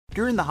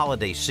During the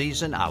holiday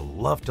season, I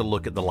love to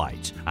look at the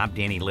lights. I'm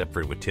Danny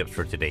Lipford with tips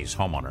for today's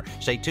homeowner.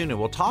 Stay tuned and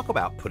we'll talk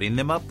about putting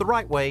them up the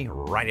right way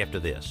right after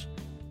this.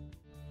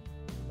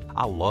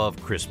 I love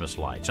Christmas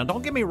lights. Now,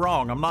 don't get me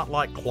wrong, I'm not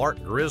like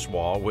Clark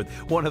Griswold with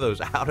one of those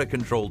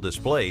out-of-control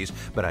displays,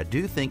 but I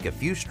do think a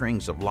few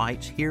strings of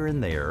lights here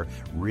and there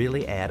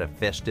really add a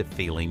festive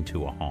feeling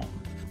to a home.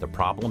 The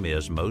problem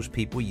is most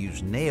people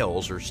use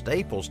nails or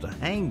staples to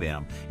hang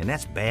them, and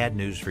that's bad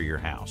news for your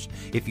house.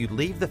 If you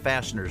leave the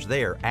fasteners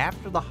there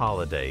after the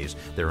holidays,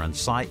 they're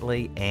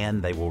unsightly and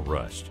they will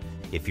rust.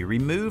 If you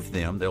remove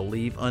them, they'll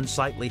leave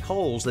unsightly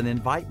holes that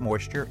invite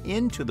moisture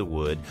into the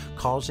wood,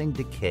 causing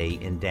decay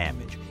and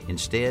damage.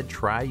 Instead,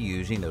 try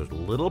using those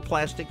little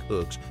plastic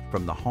hooks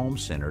from the home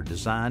center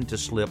designed to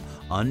slip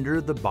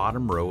under the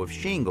bottom row of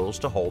shingles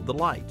to hold the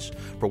lights.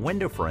 For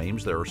window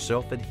frames, there are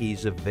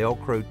self-adhesive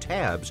Velcro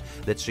tabs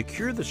that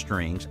secure the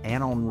strings,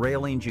 and on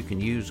railings you can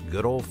use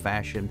good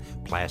old-fashioned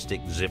plastic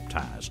zip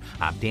ties.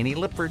 I'm Danny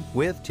Lipford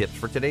with tips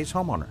for today's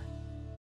homeowner.